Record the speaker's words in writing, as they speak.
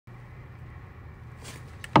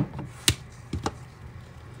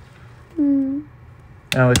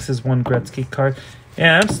Alex's one Gretzky card.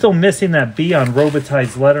 Yeah, I'm still missing that B on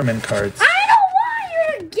Robitaille's Letterman cards. I don't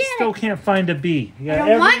want you to get Still it. can't find a B. You got I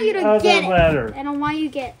don't want you to every get other it. letter. I don't want you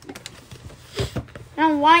to get it. I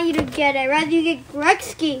don't want you to get it. I'd rather you get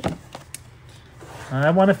Gretzky. I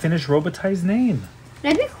want to finish Robitaille's name.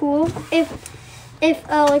 That'd be cool if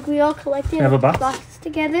like we all collected Have a box? boxes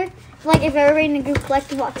together. Like if everybody in the group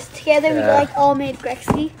collected boxes together, we Yeah. like all made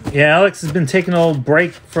Gretzky. Yeah, Alex has been taking a little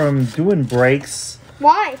break from doing breaks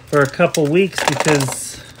Why? for a couple weeks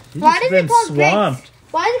because he's Why does been it called swamped. breaks?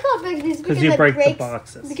 Why is it called breaks? Because you break the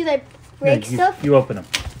boxes. Because I break Yeah, stuff. You open them.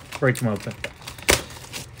 Break them open.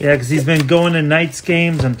 Yeah, because he's been going to Knights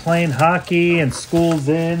games and playing hockey and school's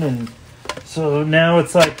in. And so now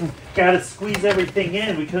it's like, we got to squeeze everything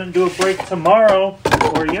in. We couldn't do a break tomorrow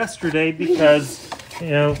or yesterday because,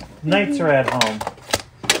 Knights are at home.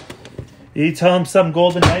 Did you tell him some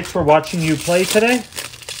Golden Knights were watching you play today?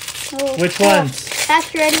 Oh, Which ones? That's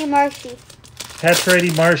Eddie Marshy.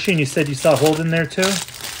 Patrick Marshy, and you said you saw Holden there too?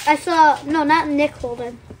 I saw, no, not Nick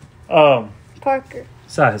Holden. Oh, Parker.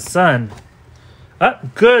 saw his son.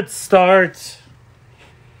 Good start.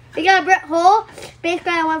 We got Brett Hull, base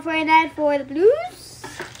guy at 149 for the Blues.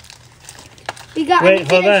 We got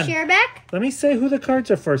Nikita Sherbak. Let me say who the cards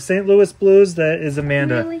are for. St. Louis Blues, that is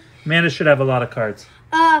Amanda. Really? Amanda should have a lot of cards.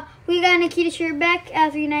 We got Nikita Sherbak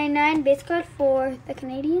at 399 base card for the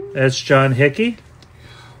Canadians. That's John Hickey.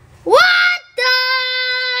 What the?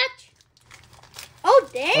 Oh,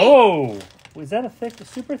 dang. Oh, was that a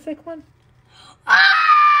super thick one? Ah!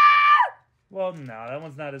 Well, no, that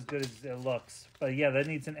one's not as good as it looks. But yeah, that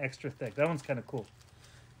needs an extra thick. That one's kind of cool.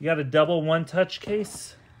 You got a double one-touch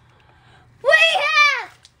case? We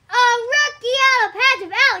have a rookie auto patch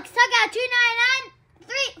of Alex Tuch at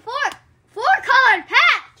 299, 4-colored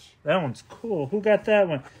patch. That one's cool. Who got that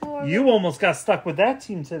one? Four. You almost got stuck with that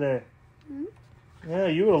team today. Mm-hmm. Yeah,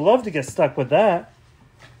 you would have loved to get stuck with that.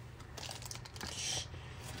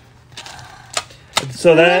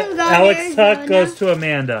 So that Alex Tuch goes to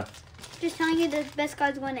Amanda. Just telling you the best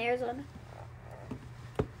cards going to Arizona.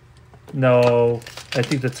 No, I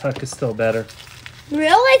think the Tuch is still better.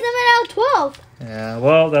 Really? Someone out 12. Yeah,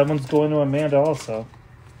 well, that one's going to Amanda also.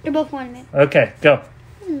 They're both one man. Okay, go.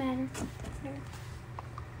 Doesn't matter.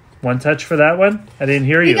 One touch for that one? I didn't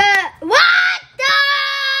hear you. We got what the?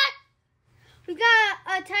 We got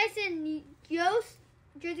a Tyson Yost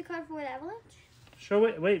jersey card for the Avalanche. Show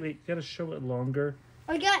it. Wait. You gotta show it longer.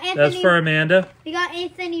 We got Anthony. That's for Amanda. We got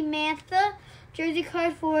Anthony Mantha jersey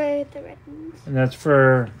card for the Red Wings. And that's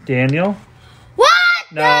for Daniel. What?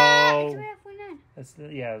 No. It's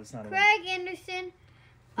It's not. Craig Anderson.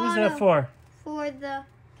 Who's that for? For the.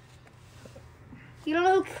 You don't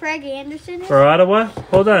know who Craig Anderson is? For Ottawa?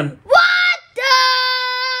 Hold on. What the?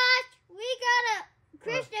 We got a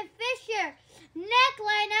Christian Fisher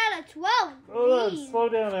neckline out of 12. Hold on. Slow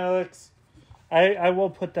down, Alex. I will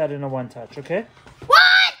put that in a one touch, okay?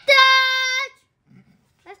 What the?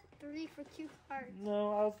 That's 3 for 2 cards.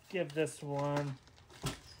 No, I'll give this one.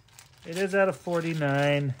 It is out of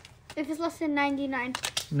 49. If it's less than 99.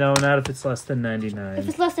 No, not if it's less than 99. If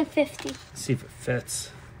it's less than 50. Let's see if it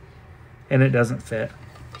fits. And it doesn't fit.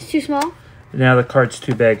 It's too small? Now the card's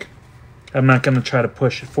too big. I'm not going to try to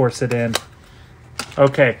force it in.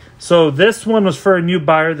 Okay, so this one was for a new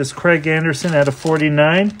buyer. This Craig Anderson out of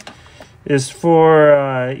 49 is for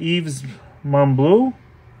Yves Monbleu.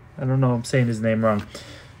 I don't know, I'm saying his name wrong.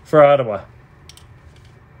 For Ottawa.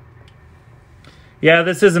 Yeah,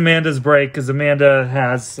 this is Amanda's break because Amanda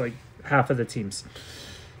has like half of the teams.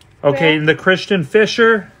 Okay, and the Christian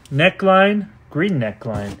Fisher neckline, green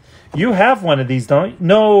neckline. You have one of these, don't you?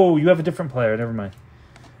 No, you have a different player. Never mind.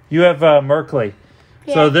 You have Merkley.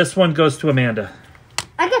 Yeah. So this one goes to Amanda.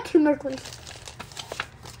 I got 2 Merkleys.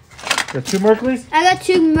 You got 2 Merkleys? I got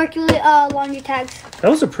 2 Mercury laundry tags.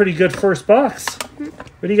 That was a pretty good first box. Mm-hmm.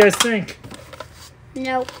 What do you guys think?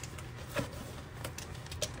 No.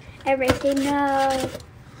 Everything no.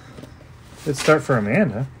 Good start for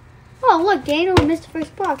Amanda. Oh, look, Daniel missed the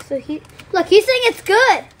first box. So he's saying it's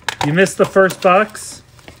good. You missed the first box.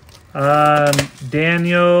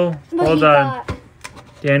 Daniel, hold on.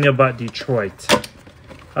 Daniel bought Detroit.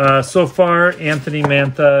 So far, Anthony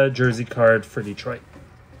Mantha jersey card for Detroit.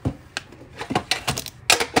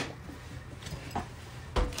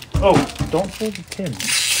 Oh, don't hold the tin.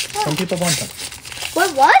 Some people want them.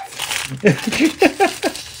 What?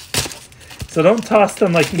 So don't toss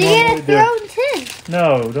them like you normally do. They're gonna throw tin.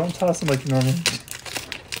 No, don't toss them like you normally do.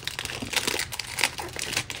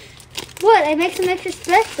 What? It makes them extra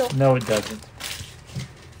special. No, it doesn't.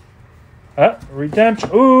 Redemption.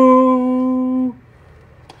 Ooh.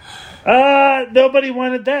 Nobody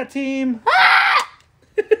wanted that team.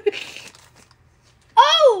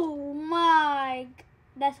 my.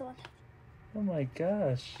 That's one. Oh my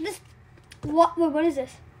gosh. What is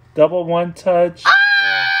this? Double one touch.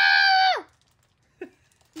 Ah!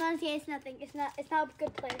 Monty, it's nothing. It's not a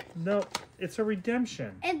good player. No, it's a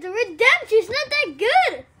redemption. And the redemption is not that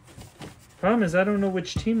good. Problem is, I don't know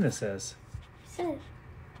which team this is. Says.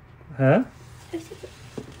 Huh?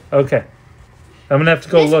 Okay. I'm going to have to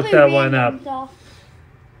go look that one up.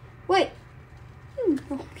 Wait.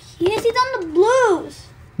 He's on the Blues.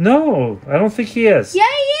 No, I don't think he is. Yeah,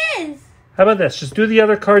 he is. How about this? Just do the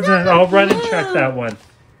other cards and I'll run and check that one.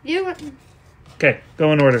 Okay,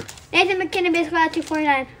 go in order. Nathan McKinnon, base card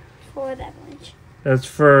 249 for the Avalanche. That's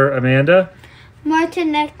for Amanda.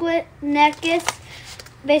 Martin Neckis,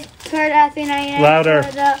 base card 399. Louder.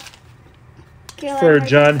 For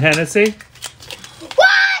John Hennessy.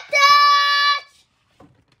 What the?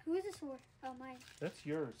 Who is this for? Oh, mine. That's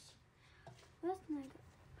yours. That's mine.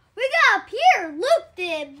 We got Pierre Luc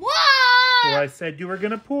Dubois. Well, I said you were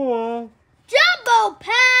going to pull. Jumbo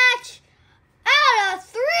patch out of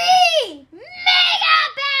 3. Mega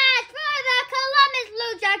patch for the Columbus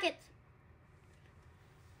Blue Jackets.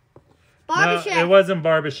 Barbashev. No, it wasn't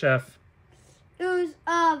Barbashev. It was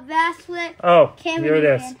Vasily. Oh, here it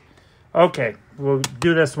is. Okay, we'll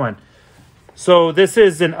do this one. So this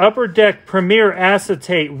is an Upper Deck Premier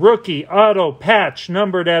Acetate Rookie Auto Patch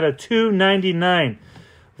numbered at a 299.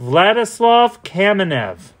 Vladislav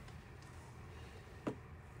Kamenev.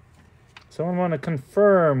 Someone want to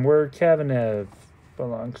confirm where Kamenev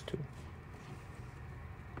belongs to?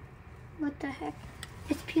 What the heck?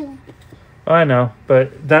 It's peeling. I know,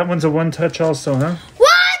 but that one's a one-touch also, huh?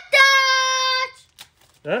 One touch!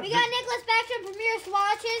 That, We got Nicholas Backstrom Premier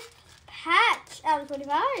Swatches patch out of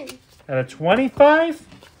 25. at a 25?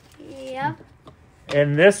 Yep.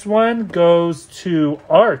 And this one goes to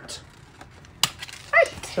Art.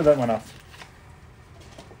 Art. Show that one off.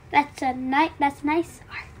 That's nice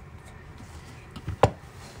art.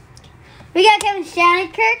 We got Kevin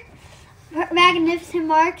Shattenkirk, Magnificent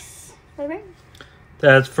Marks.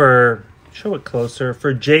 That's for, show it closer,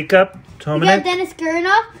 for Jacob We got Tomanek. Dennis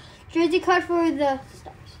Gurnoff, jersey card for the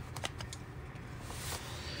Stars.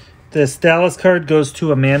 This Dallas card goes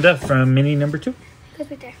to Amanda from mini number 2. Goes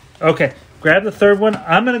right there. Okay, grab the third one.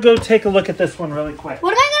 I'm going to go take a look at this one really quick.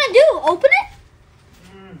 What am I going to do? Open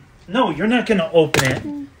it? No, you're not going to open it.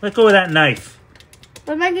 Let go of that knife.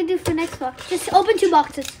 What am I going to do for next box? Just open 2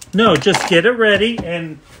 boxes. No, just get it ready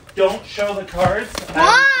and don't show the cards.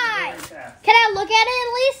 Why? Can I look at it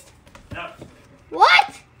at least? No.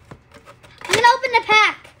 What? I'm going to open the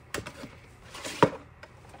pack.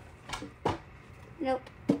 Nope.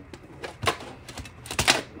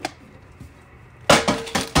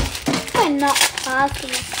 Probably not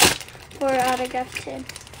possible for autograph 10.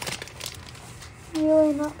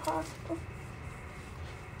 Really not possible.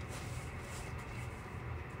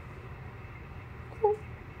 Cool.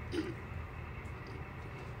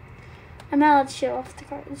 I'm not allowed to show off the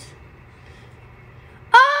cards.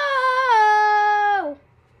 Oh!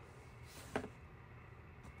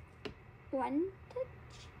 One touch.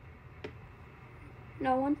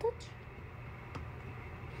 No one touch.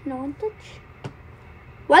 No one touch.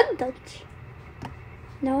 One touch.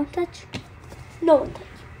 No one touch. No one touch.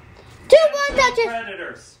 2 one touches.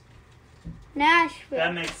 Predators. Nashville.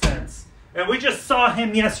 That makes sense. And we just saw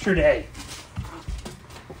him yesterday.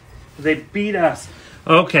 They beat us.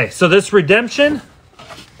 Okay, so this redemption.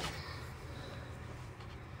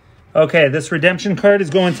 Okay, this redemption card is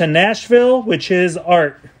going to Nashville, which is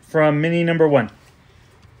Art from mini number 1.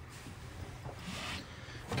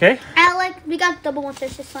 Okay. Alex, we got double one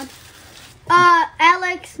touch this one.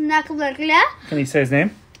 Alex Nakalaglia. Can you say his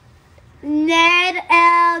name? Ned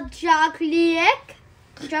L. Jokliak.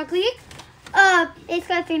 It's got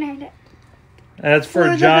 300. That's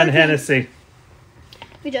for John Hennessy.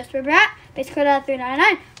 We just Brat. Base code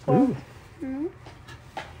 399. Ooh.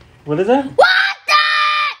 What is that? What the?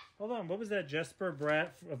 Hold on. What was that? Jesper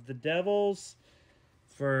Bratt of the Devils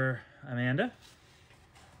for Amanda?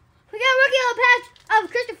 We got a rookie yellow patch of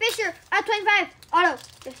Christian Fisher at 25. Auto.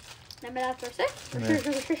 Just remember that for a sec.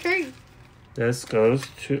 This goes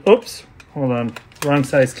to... Oops. Hold on. Wrong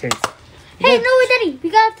size case. Hey, no, we didn't. We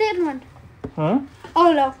got the other one. Huh?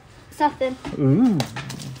 Oh, no. Something. Ooh.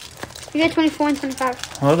 We got 24 and 25.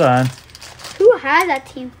 Hold on. Who had that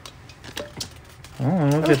team? Oh,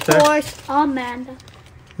 we'll get Of there. course, Amanda.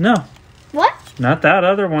 No. What? Not that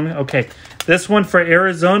other one. Okay. This one for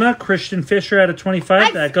Arizona, Christian Fisher out of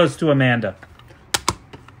 25. That goes to Amanda.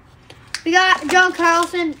 We got John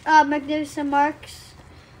Carlson, Magnificent Marks.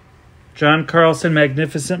 John Carlson,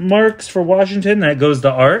 Magnificent Marks for Washington. That goes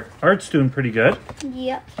to Art. Art's doing pretty good.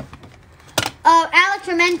 Yep. Alex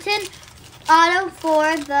Tremonton auto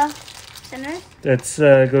for the Senators. That's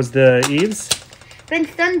goes to Eves.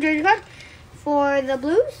 Vince Dunn jersey card for the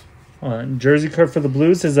Blues. Jersey card for the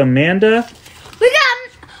Blues is Amanda. We got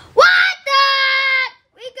what the?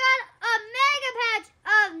 We got a mega patch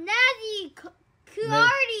of Nazi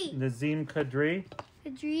Kuardi. Nazim Kadri.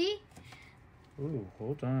 Kadri. Ooh,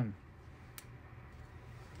 hold on.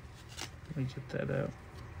 Let me get that out.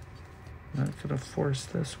 I'm not gonna force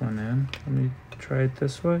this one in. Let me try it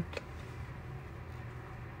this way.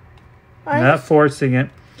 Not forcing it.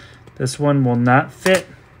 This one will not fit.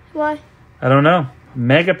 Why? I don't know.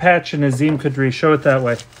 Mega patch and Azim Kadri. Show it that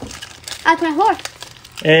way. That's my horse.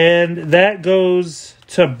 And that goes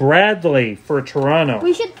to Bradley for Toronto.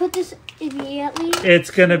 We should put this immediately. It's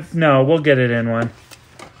gonna... No, we'll get it in one.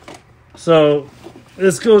 So,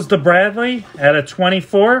 this goes to Bradley at a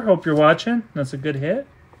 24. Hope you're watching. That's a good hit.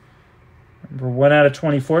 Number 1 out of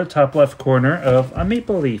 24, top left corner of a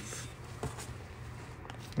Maple Leaf.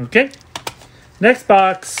 Okay. Next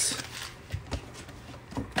box.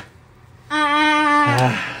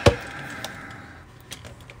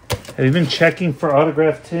 Have you been checking for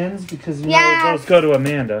autographed tins? Because you know those go to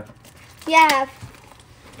Amanda. Yeah.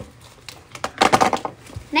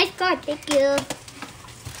 Nice card, thank you.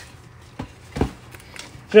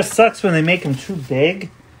 Just sucks when they make them too big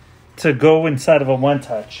to go inside of a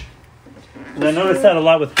one-touch. And I noticed that a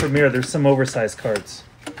lot with Premier. There's some oversized cards.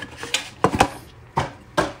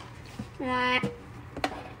 Don't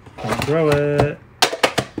throw it.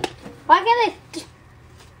 Why can't I just...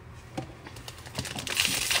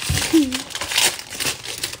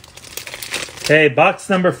 Okay, box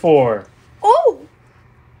number 4. Oh!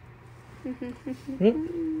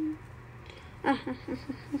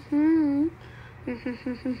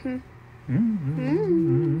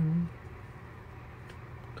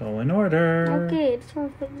 Go in order. Okay, just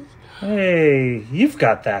want to put this. Hey, you've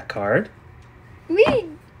got that card. I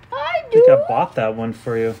do. I think I bought that one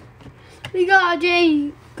for you. We got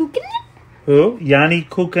Jay Kukkonen. Who? Yanni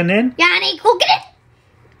Kukkonen? Yanni Kukkonen.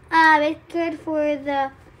 It's good for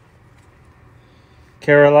the...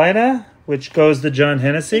 Carolina, which goes to John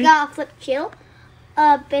Hennessy. We got a Flip Chill.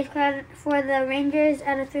 Base card for the Rangers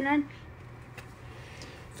at a 3-9.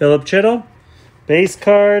 Philip Chittle. Base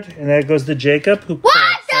card, and that goes to Jacob. Who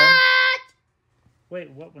What the? Wait,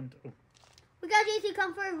 what one? Oh. We got JC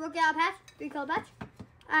Comfort, rookie out patch, 3-color patch.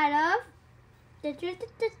 Out of...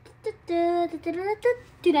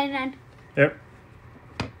 $2.99. Yep.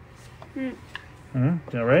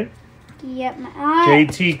 All right. Yep.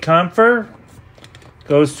 JT Comfort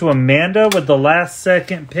goes to Amanda with the last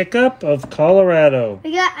second pickup of Colorado.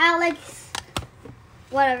 We got Alex,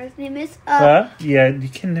 whatever his name is. Yeah, you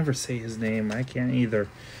can never say his name. I can't either.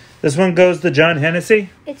 This one goes to John Hennessy.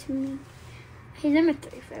 It's me. He's number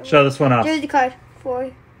 3. Show this one off. Jersey card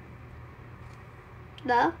for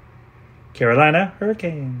the Carolina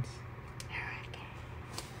Hurricanes.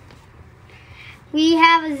 We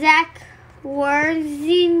have a Zach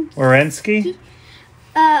Werenski.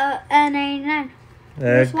 And 99.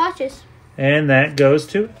 Just watches. And that goes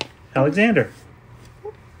to Alexander.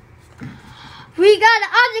 We got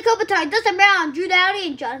Ozzy Kopitar, Dustin Brown, Drew Doughty,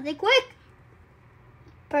 and Jonathan Quick.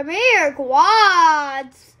 Premier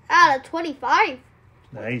Quads out of 25.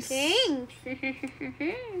 Nice. Thanks. We got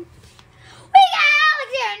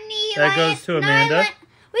Alexander Nylander. That goes to Amanda.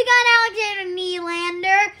 We got Alexander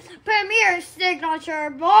Nylander, Premier Signature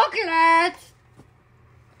Booklet.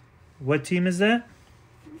 What team is that?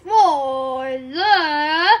 For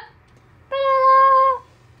the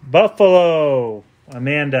Buffalo.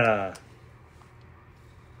 Amanda.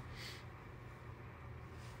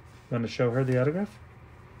 Want to show her the autograph?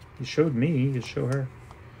 You showed me. You show her.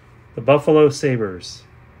 The Buffalo Sabres.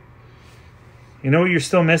 You know what you're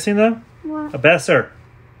still missing, though? What? A Boeser.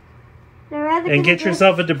 And get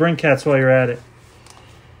yourself a DeBrincat while you're at it.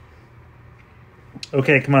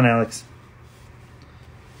 Okay, come on, Alex.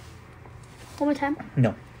 One more time.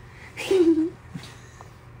 No.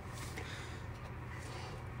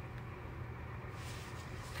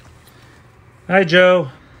 Hi, Joe.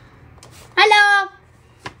 Hello.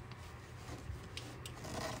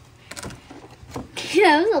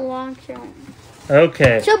 That was a long show.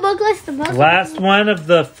 Okay. Show book list. The most Last one of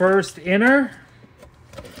the first inner.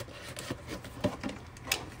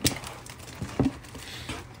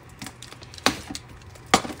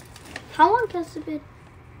 How long has it been?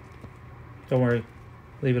 Don't worry.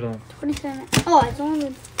 Leave it alone. 27. Oh, it's only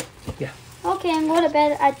been... Yeah. Okay, I'm going to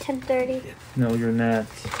bed at 10:30. No, you're not.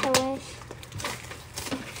 I wish.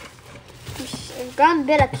 I've gone to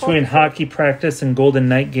bed at 12. Between hockey practice and Golden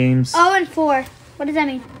Night games. 0-4. What does that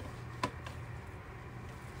mean?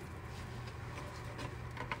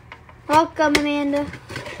 Welcome, Amanda.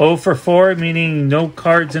 0 for 4, meaning no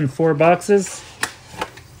cards in 4 boxes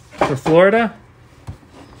for Florida.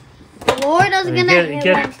 Florida's gonna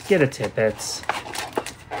get a Tippets.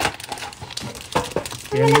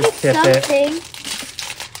 I'm gonna get something.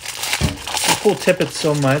 You pull Tippets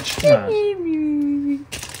so much. Come on. Hey,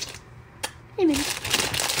 man.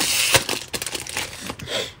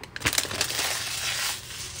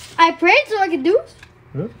 I prayed so I could do it.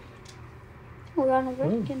 Huh? Hold on a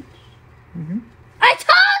second. Mm-hmm. I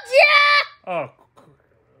told you! Oh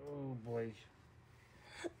boy.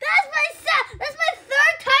 That's my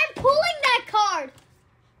third time pulling that card.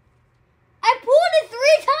 I pulled it 3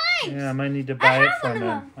 times. Yeah, I might need to buy it from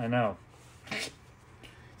him. I know.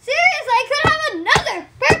 Seriously, I could have another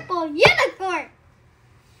purple unicorn.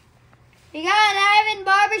 We got an Ivan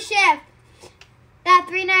Barbashev. That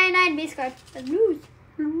 $3.99 base card. The Blues.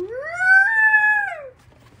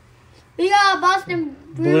 We got Boston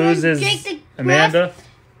Blues is Jake the Amanda.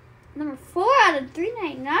 Number 4 out of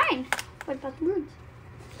 $3.99. What about the Blues?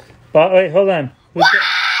 Wait, hold on. What?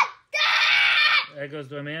 That goes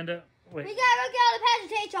to Amanda. Wait. We got Rookie out of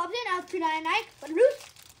the Pageant, Thompson out of $2.99. What the Blues?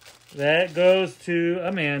 That goes to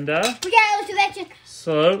Amanda. We got Elizabeth.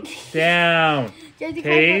 Slow down.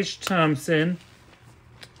 Paige Thompson.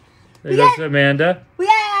 There goes to Amanda. We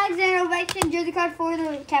got Alexander Ovechkin, jersey card for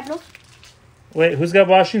the Capitals. Wait, who's got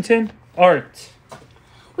Washington? Art.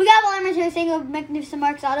 We got Vladimir Tarasenko, Magnificent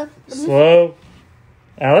Marks Auto. Slow.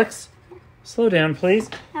 Alex? Slow down, please.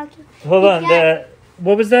 Okay. Hold on.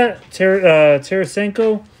 What was that?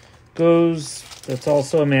 Tarasenko goes... That's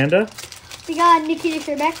also Amanda. We got Nikita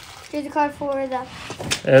Sherbak, jersey card for the...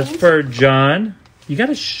 As for John, you got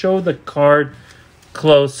to show the card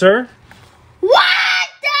closer. What?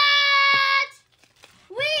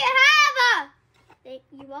 We have a...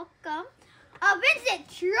 You're welcome. Vincent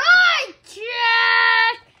Troy. 2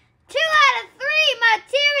 out of 3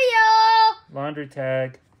 material. Laundry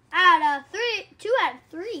tag. 2 out of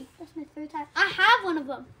 3. That's my 3rd time. I have one of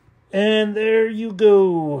them. And there you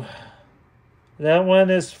go. That one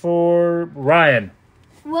is for Ryan.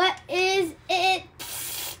 What is it?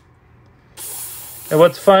 And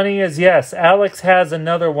what's funny is, yes, Alex has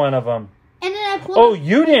another one of them. And then I pulled... Oh,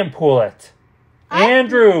 you didn't pull it.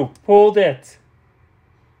 Andrew pulled it.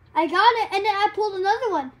 I got it, and then I pulled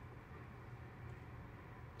another one.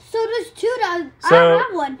 So there's 2 that I don't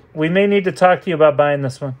have one. We may need to talk to you about buying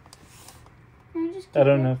this one. I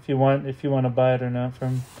don't know if you want to buy it or not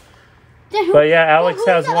from. But yeah, Alex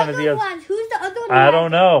has one of the other. Who's the other one? I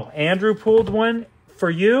don't know. Andrew pulled one for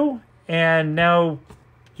you, and now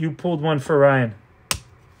you pulled one for Ryan.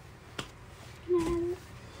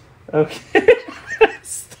 Okay.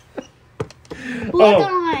 Look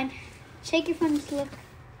online. Shake your phone to look.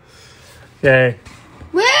 Okay.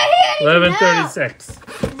 We're here 11:36.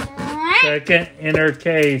 Second inner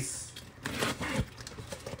case.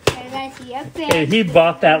 Hey, he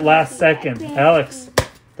bought that last second. Alex,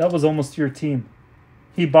 that was almost your team.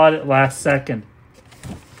 He bought it last second.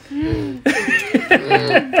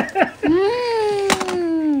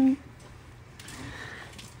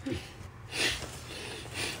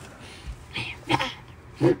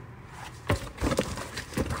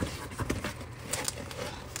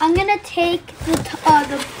 I'm going to take the...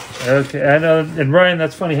 Okay, I know. And Ryan,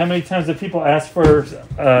 that's funny. How many times have people ask for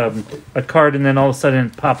a card and then all of a sudden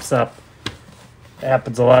it pops up? It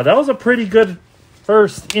happens a lot. That was a pretty good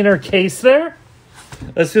first inner case there.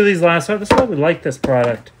 Let's do these last ones. That's why we like this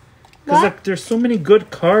product. Because there's so many good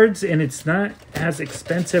cards and it's not as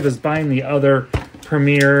expensive as buying the other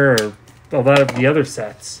Premier or a lot of the other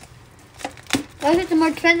sets. I think it's more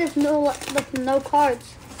expensive with no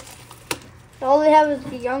cards. All they have is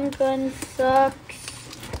the Young Gun sucks.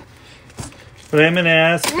 But I'm going to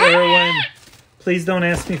ask everyone, please don't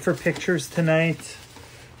ask me for pictures tonight.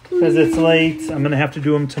 Because it's late. I'm going to have to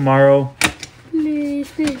do them tomorrow.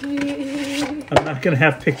 Please, please, please. I'm not going to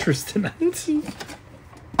have pictures tonight.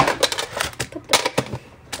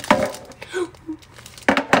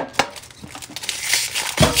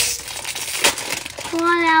 Come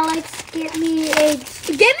on, Alex. Get me a...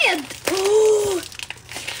 Oh!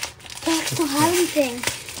 That's don't have anything.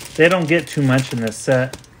 They don't get too much in this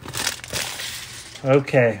set.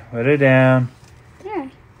 Okay, put it down.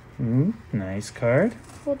 There. Ooh, nice card.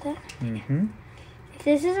 Hold that. Mm-hmm. If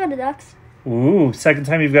this is for the Ducks. Ooh, second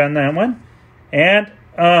time you've gotten that one. And,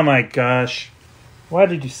 oh my gosh. Why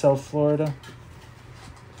did you sell Florida?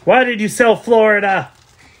 Why did you sell Florida?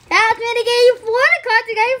 That's me to get you Florida cards.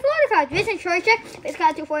 I got you Florida cards. Vincent Troy check. It's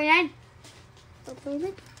got $249.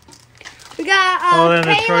 We got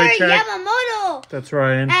Taylor Yamamoto. That's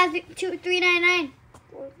Ryan. At $3.99.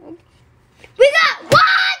 We got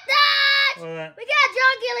what the? Hold on. We got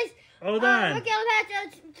John Gillies. Hold on. Rookie yellow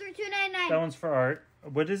patch, $2.99. That one's for Art.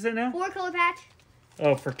 What is it now? 4-color patch.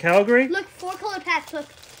 Oh, for Calgary? Look, 4-color patch. Look.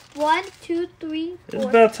 1, 2, 3, 4. It's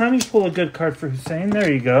about time you pull a good card for Hussein.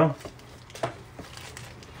 There you go.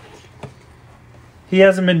 He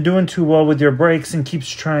hasn't been doing too well with your breaks and keeps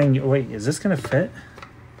trying. Wait, is this going to fit?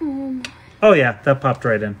 Oh, yeah. That popped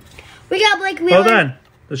right in. We got Blake Wheeler. Hold on.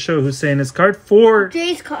 Let's show Hussein his card.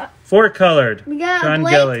 4-colored. We got John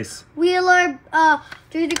Blake Gillies. Wheeler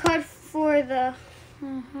jersey card for the...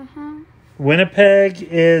 Winnipeg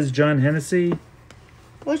is John Hennessy.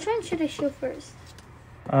 Which one should I show first?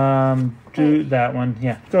 Do that one.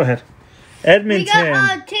 Yeah, go ahead. Edmonton. We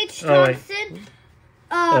got Tuch Thompson.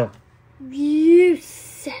 You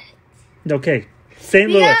said it. Okay. St.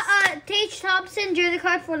 We Louis. got Tuch Thompson jersey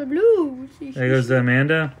card for the Blues. There goes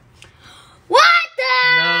Amanda. What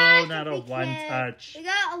the? No, not a one-touch. We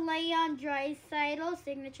got a Leon Draisaitl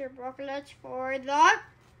signature brokerage for the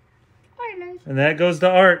Oilers. And that goes to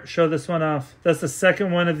Art. Show this one off. That's the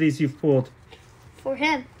second one of these you've pulled. For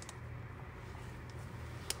him.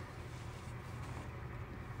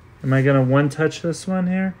 Am I going to one-touch this one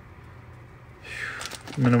here?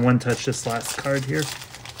 I'm going to one-touch this last card here.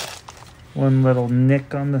 One little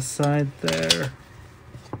nick on the side there.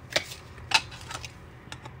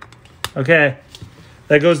 Okay.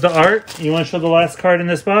 That goes to Art. You want to show the last card in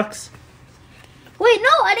this box? Wait, no,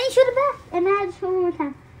 I didn't show the back. And I had to show one more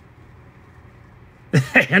time.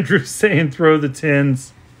 Andrew's saying throw the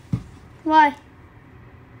tins. Why?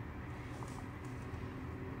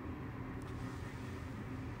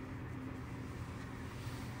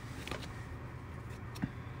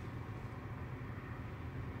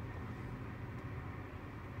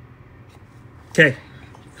 Okay.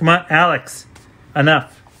 Come on, Alex.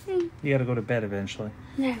 Enough. You got to go to bed eventually.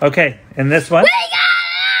 No. Okay. And this one? We got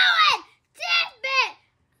Owen Tidbit!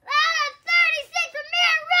 Out of 36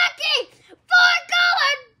 Premier Rookie!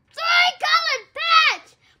 4-colored, 3-colored patch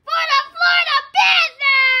for the Florida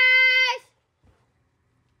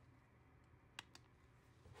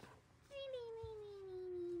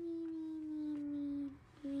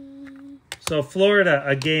Panthers! So Florida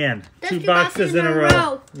again. That's 2 boxes in a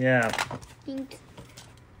row. Yeah. Thanks.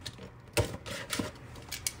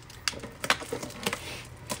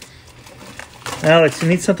 Alex, you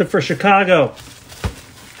need something for Chicago.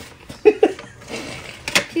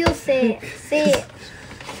 He'll say it. Say it.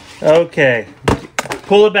 Okay.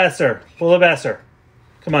 Pull a Boeser. Pull a Boeser.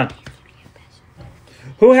 Come on.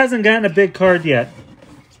 Who hasn't gotten a big card yet?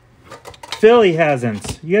 Philly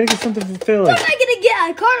hasn't. You gotta get something for Philly. What am I gonna get?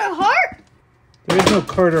 A Carter Hart? There is no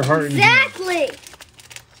Carter Hart in here. Exactly.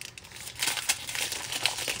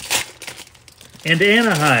 And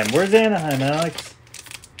Anaheim. Where's Anaheim, Alex?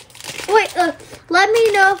 Wait, let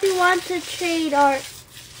me know if you want to trade Art.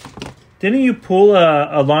 Didn't you pull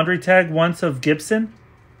a laundry tag once of Gibson?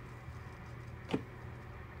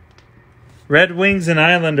 Red Wings and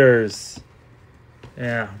Islanders.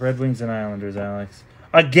 Yeah, Red Wings and Islanders, Alex.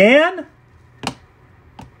 Again?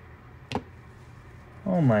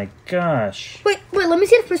 Oh my gosh. Wait, let me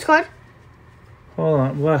see the first card. Hold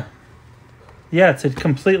on, what? Yeah, it's a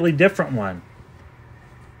completely different one.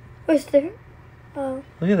 What's different? Oh.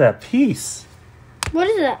 Look at that piece. What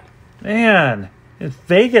is that? Man, if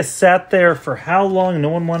Vegas sat there for how long? No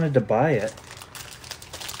one wanted to buy it.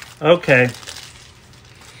 Okay.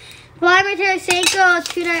 Vladimir Tarasenko,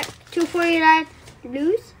 $2.49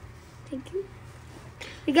 Blues. Thank you.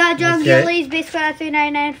 We got John Gillies, base card at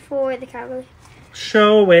 $3.99 for the Cowboys.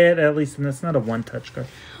 Show it, at least, and that's not a one-touch card.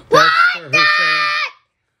 What? That's for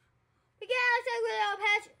We got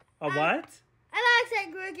A what? Alex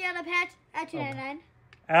rookie on a patch at $2.99.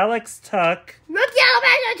 Alex Tuch. Rookie on a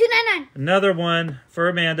patch at $2.99. Another one for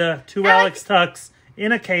Amanda. 2 Alex Tuchs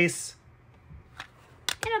in a case.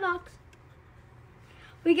 In a box.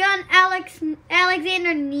 We got an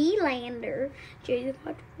Alexander Nylander. Jersey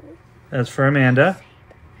card. That's for Amanda.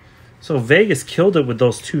 So Vegas killed it with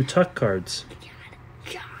those 2 Tuch cards.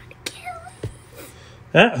 John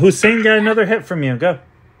Gillies. Hussein got another hit from you. Go.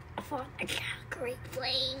 For the Calgary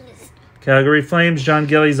Flames. Calgary Flames, John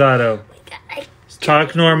Gillies auto. We got a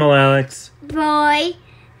Talk normal, Alex. boy.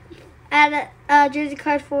 And a jersey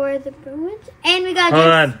card for the Bruins. And we got Hold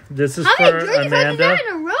on. This is how for many jersey cards is Amanda. that in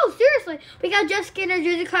a row? Seriously. We got Jeff Skinner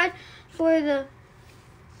jersey card for the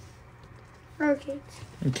Hurricanes.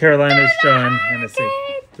 And Carolina's John Hennessy.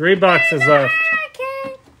 3 boxes left.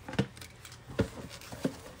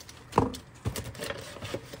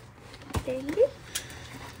 Thank you.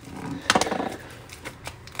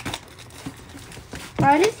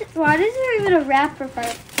 Why is there even a wrapper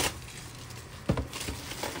part?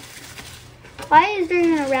 Why is there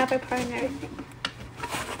even a wrapper part and everything?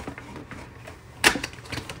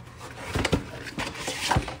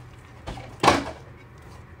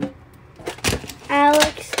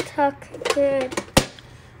 Alex Tuch, good.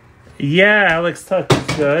 Yeah, Alex Tuch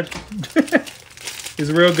is good. He's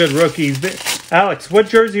a real good rookie. Alex, what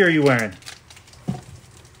jersey are you wearing?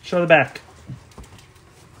 Show the back.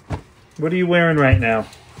 What are you wearing right now?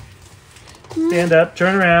 Stand up,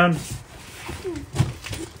 turn around.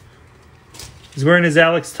 He's wearing his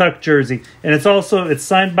Alex Tuch jersey. And it's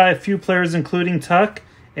signed by a few players, including Tuch,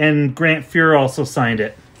 and Grant Fuhr also signed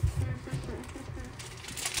it.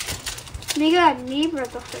 They got Niebuhr.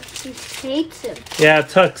 He hates him. Yeah,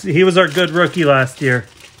 Tuch, he was our good rookie last year.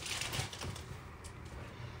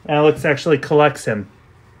 Alex actually collects him.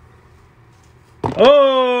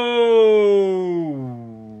 Oh!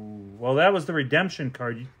 Well, that was the redemption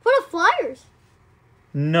card. For the Flyers.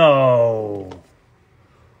 No.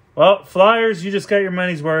 Well, Flyers, you just got your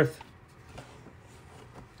money's worth.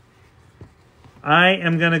 I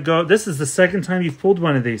am going to go. This is the second time you've pulled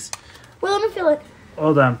one of these. Well, let me feel it.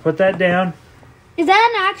 Hold on. Put that down. Is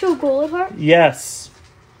that an actual goalie part? Yes.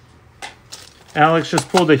 Alex just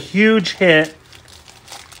pulled a huge hit.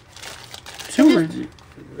 Why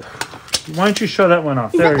don't you show that one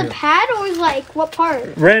off? Is There that you the go. pad or is like what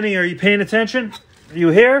part? Rennie, are you paying attention? Are you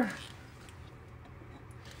here?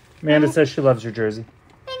 Amanda says she loves your jersey.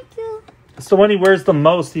 Thank you. It's the one he wears the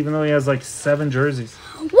most, even though he has like 7 jerseys.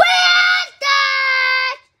 Where's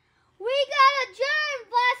that? We got a John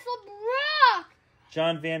Vasselbrook.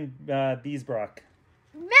 John Van Beesbrock.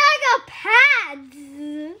 Mega pads.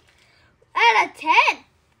 Out of 10.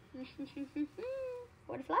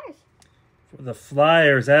 For the Flyers. For the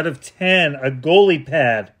Flyers, out of 10, a goalie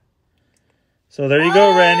pad. So there you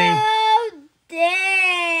go, Rennie. Oh,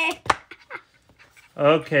 dang.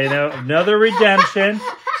 Okay, now another redemption.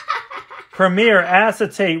 Premier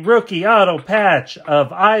Acetate Rookie Auto Patch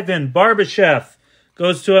of Ivan Barbashev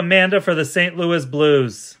goes to Amanda for the St. Louis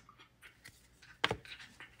Blues.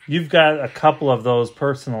 You've got a couple of those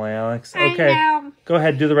personally, Alex. Okay, I know. go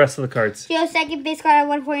ahead, do the rest of the cards. Your second base card at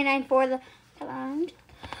 149 for the Colorado.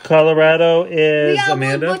 Colorado is We got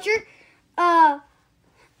Amanda. Will Butcher.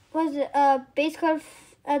 Was it base card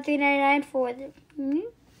at 399 for the.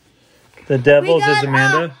 The We Devils got is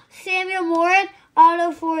Amanda. Samuel Morin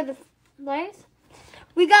auto for the Flyers.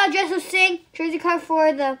 We got Joseph Singh jersey card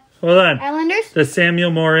for the Hold on. Islanders. The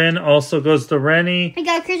Samuel Morin also goes to Rennie. We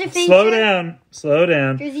got Christian Fischer. Slow down. Slow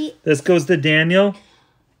down. Jersey. This goes to Daniel.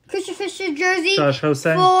 Christian Fischer jersey Josh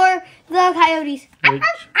Hosang. for the Coyotes.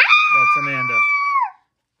 That's Amanda.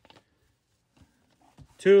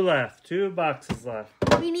 2 left. 2 boxes left.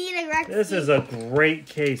 We need a record. This is a great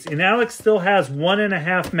case. And Alex still has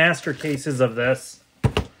 1.5 master cases of this.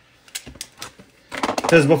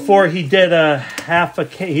 Because before he did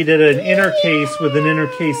he did an inner case with an inner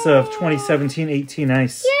case of 2017-18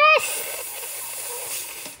 ice. Yes!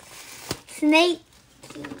 Snake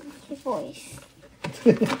voice.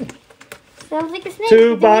 Sounds like a snake.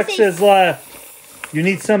 2 boxes left. You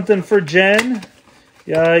need something for Jen.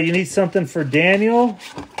 You need something for Daniel.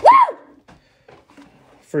 Woo!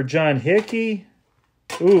 For John Hickey.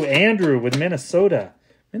 Ooh, Andrew with Minnesota.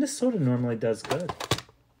 Minnesota normally does good.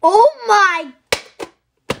 Oh my!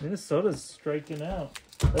 Minnesota's striking out.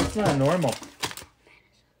 That's not normal.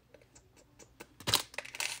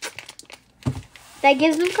 That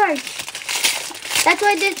gives them cards. That's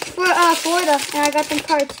what I did for Florida, and I got them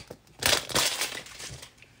cards.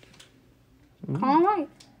 Colin White.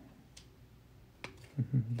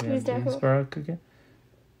 Who's that? Beesbrock again?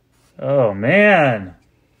 Oh, man.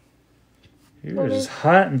 You're just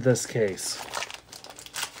hot in this case.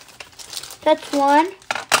 That's 1.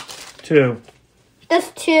 2. That's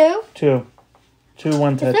 2. 2. 2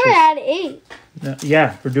 1 touches. It's already at 8. No,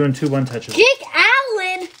 yeah, we're doing 2 1 touches. Jake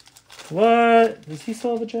Allen. What? Does he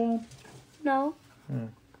still have a job? No. Hmm.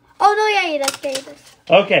 Oh no! Yeah, that's Davis.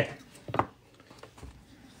 Okay.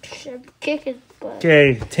 Kick his butt.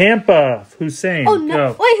 Okay, Tampa. Hussein. Oh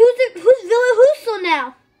no! Go. Wait, who's Villa Husso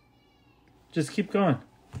now? Just keep going.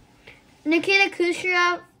 Nikita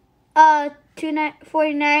Kucherov,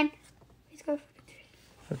 49. Let's go.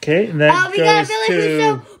 Okay, and that We got goes Villa to...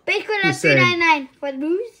 Husso, base card at Hussein. 399 for the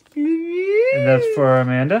Blues. And that's for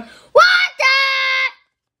Amanda? What the?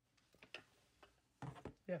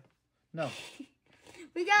 Yeah. No.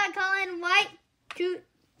 We got Colin White, 2,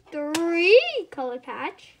 3 color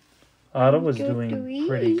patch. Ottawa's doing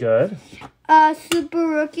pretty good. Super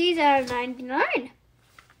Rookies out of 99.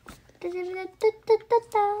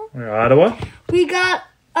 Ottawa. We got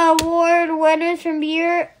award winners from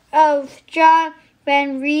year of John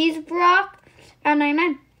Van Riesbrock out of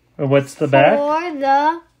 99. What's the back? For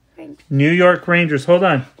the New York Rangers. Hold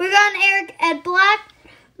on. We're going Eric Ed Black,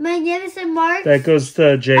 Magnificent Mark. That goes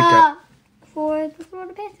to Jacob. For the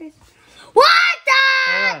Florida Panthers. What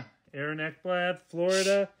the? Hold on. Aaron Ekblad,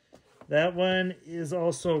 Florida. That one is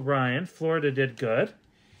also Ryan. Florida did good.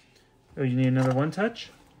 Oh, you need another one touch?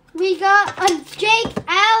 We got a Jake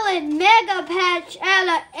Allen Mega Patch out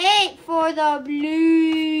of 8 for the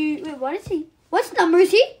Blue. Wait, what is he? What number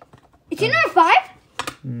is he? Is he number 5?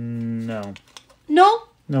 No. No?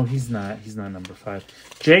 No, he's not. He's not number 5.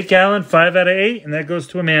 Jake Allen, 5 out of 8, and that goes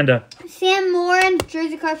to Amanda. Sam Moran,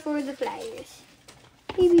 jersey card for the Flyers.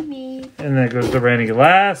 Beep. And that goes to Randy.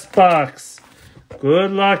 Last box.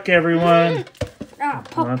 Good luck, everyone.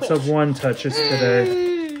 Lots of one touches today.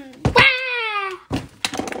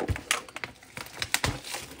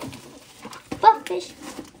 Pupfish.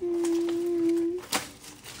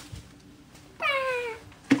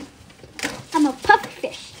 I'm a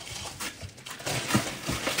pupfish.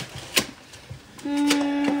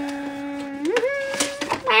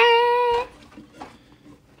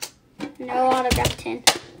 No autograph tin.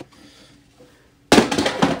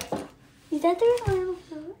 Is that the real?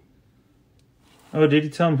 Oh, did you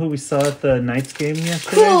tell him who we saw at the Knights game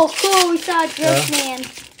yesterday? Cool. We saw a drunk man.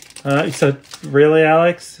 You saw, really,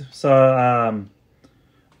 Alex? Saw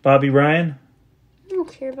Bobby Ryan? I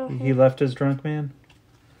don't care about him. He left his drunk man?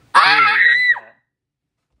 Ah!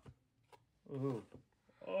 Ooh, what is that? Ooh.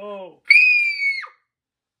 Oh.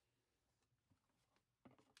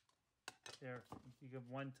 There. You can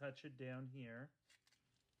one touch it down here.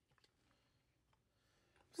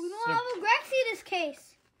 We don't have a Gretzky in this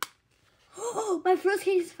case. My first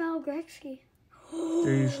case is Val Gretzky.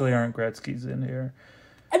 There usually aren't Gretzky's in here.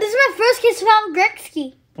 This is my first case of Val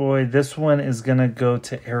Gretzky. Boy, this one is going to go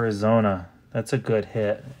to Arizona. That's a good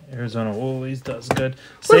hit. Arizona always does good.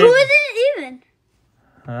 Wait, who is it even?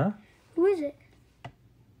 Huh? Who is it?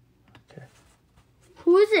 Okay.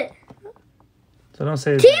 Who is it? So don't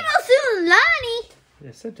say his name. Timo Sulani.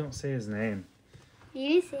 I said don't say his name.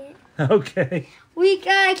 You didn't say it. Okay. We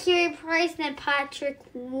got Carey Price and Patrick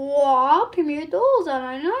Waugh. Premier Dolls on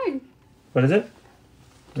our 9. What is it?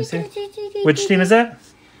 Let me see. Which team is that?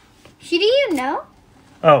 Do you know?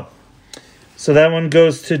 Oh. So that one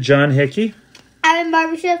goes to John Hickey. Evan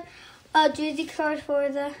Barbashev, jersey card for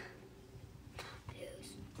the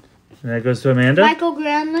Blues. And that goes to Amanda. Michael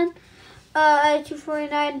Granlund,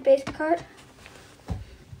 249 base card.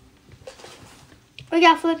 We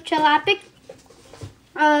got Flip Chalapic,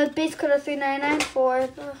 base card of 399 for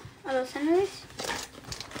the Senators.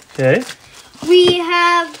 Okay. We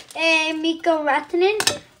have a Mikko Rantanen,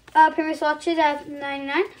 premier swatches at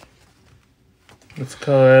 99. Let's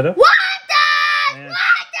Colorado. What? Man.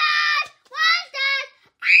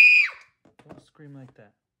 Don't scream like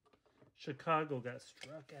that. Chicago got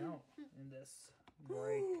struck out in this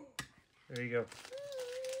break. There you go.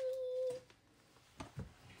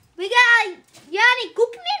 We got Yanni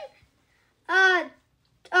Gukman.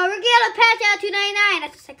 Regular patch out 299.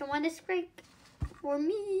 That's the second one this break for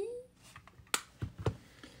me.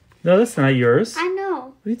 No, that's not yours. I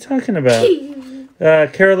know. What are you talking about?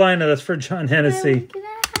 Carolina, that's for John Hennessy. Can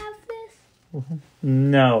I have this?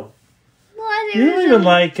 No. Well, You don't even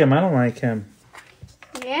like him. I don't like him.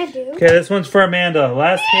 Yeah, I do. Okay, this one's for Amanda.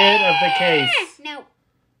 Last hit of the case. No.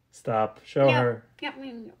 Stop. Show her.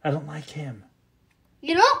 No. I don't like him.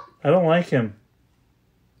 You don't? I don't like him.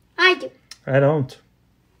 I do. I don't.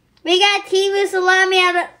 We got Timu Salami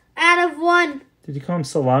out of 1. Did you call him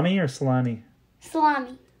Salami or Salani?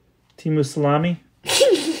 Salami. Timu Salami?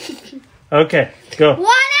 Okay, go. 1 out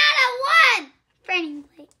of 1. Franny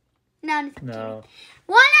plate. No, I'm just kidding. No.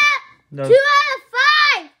 1 out. No. 2 out of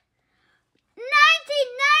 5.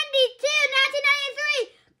 1992,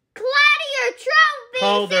 1993. Claudia Trophy.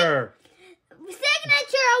 Calder.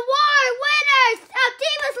 Signature award winners of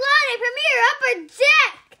Timu Salami Premier Upper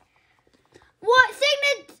Deck. What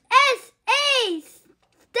signature S.A.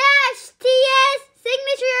 -TS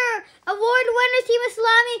signature award winners Timu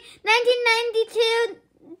Salami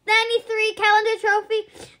 1992-93 calendar trophy.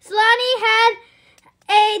 Salami had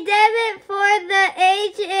a debut for the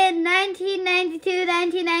age in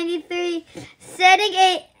 1992-1993, setting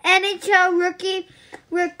a NHL rookie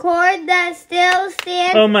record that still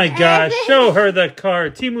stands. Oh my gosh, show her the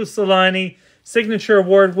card. Timu Salani, signature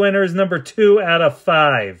award winners, number 2 out of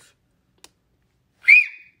 5.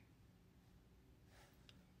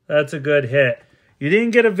 That's a good hit. You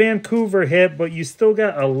didn't get a Vancouver hit, but you still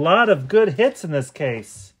got a lot of good hits in this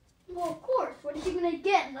case. Well, of course. What is he going to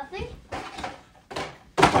get? Nothing?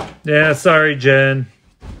 Yeah, sorry, Jen.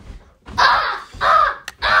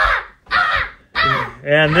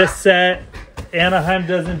 And this set Anaheim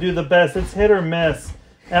doesn't do the best. It's hit or miss.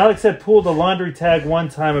 Alex had pulled a laundry tag one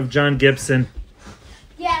time of John Gibson.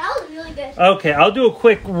 Yeah, that was really good. Okay, I'll do a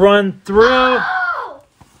quick run through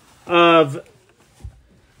of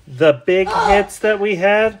the big hits that we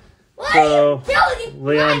had. So,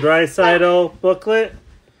 Leon Draisaitl booklet,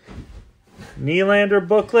 Nylander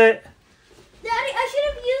booklet. Daddy, I should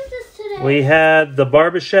have used this today. We had the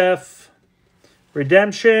Barbashev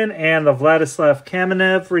redemption and the Vladislav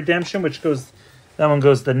Kamenev redemption, that one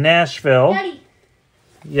goes to Nashville. Daddy,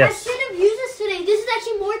 yes. I should have used this today. This is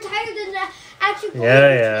actually more tighter than the actual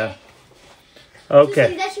Yeah.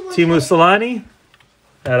 Okay. Teemu Solani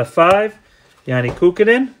out of 5. Yanni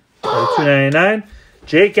Kukkonen out of 299.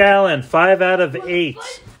 Jake Allen 5 out of 8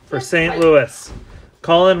 for St. Louis.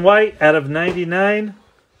 Colin White out of 99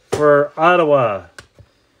 for Ottawa.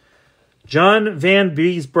 John Van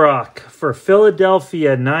Beesbrock for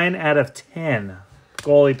Philadelphia 9 out of 10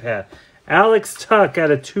 goalie pad. Alex Tuch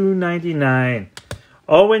out of 299.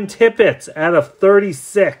 Owen Tippett out of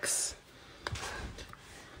 36.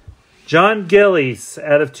 John Gillies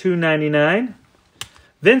out of 299.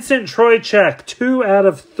 Vincent Trocheck, 2 out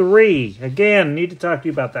of 3. Again, need to talk to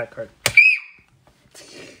you about that card.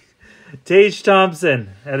 Tage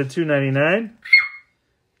Thompson out of 299.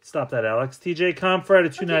 Stop that, Alex. TJ Comfer out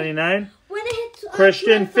of 299.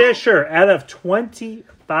 Christian Fisher out of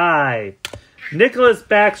 25. Nicholas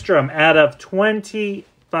Backstrom out of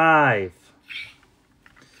 25.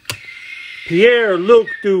 Pierre-Luc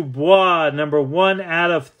Dubois, number 1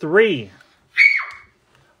 out of 3.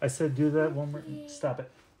 I said do that one more. Stop it.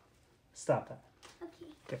 Stop that.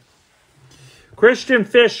 Okay. Christian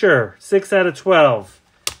Fisher, 6 out of 12.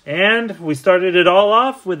 And we started it all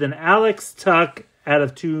off with an Alex Tuch out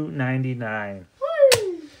of 299.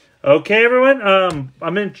 Woo! Okay, everyone. I'm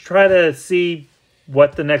going to try to see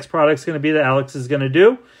what the next product's going to be that Alex is going to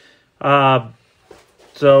do.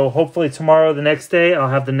 So hopefully tomorrow, the next day, I'll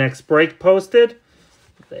have the next break posted.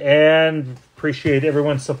 And appreciate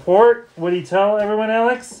everyone's support. What do you tell everyone,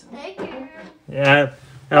 Alex? Thank you. Yeah,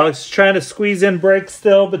 Alex is trying to squeeze in breaks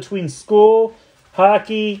still between school,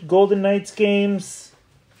 hockey, Golden Knights games.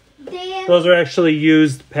 Damn. Those are actually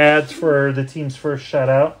used pads for the team's first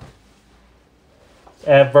shutout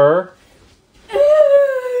ever.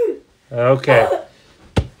 Okay.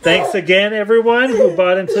 Thanks again, everyone who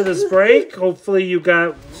bought into this break. Hopefully you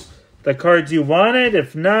got the cards you wanted.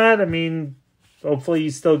 If not, hopefully you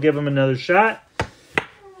still give them another shot.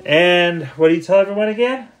 And what do you tell everyone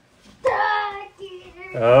again? Thank you.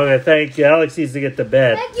 Okay, thank you. Alex needs to get to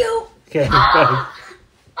bed. Thank you. Okay, bye.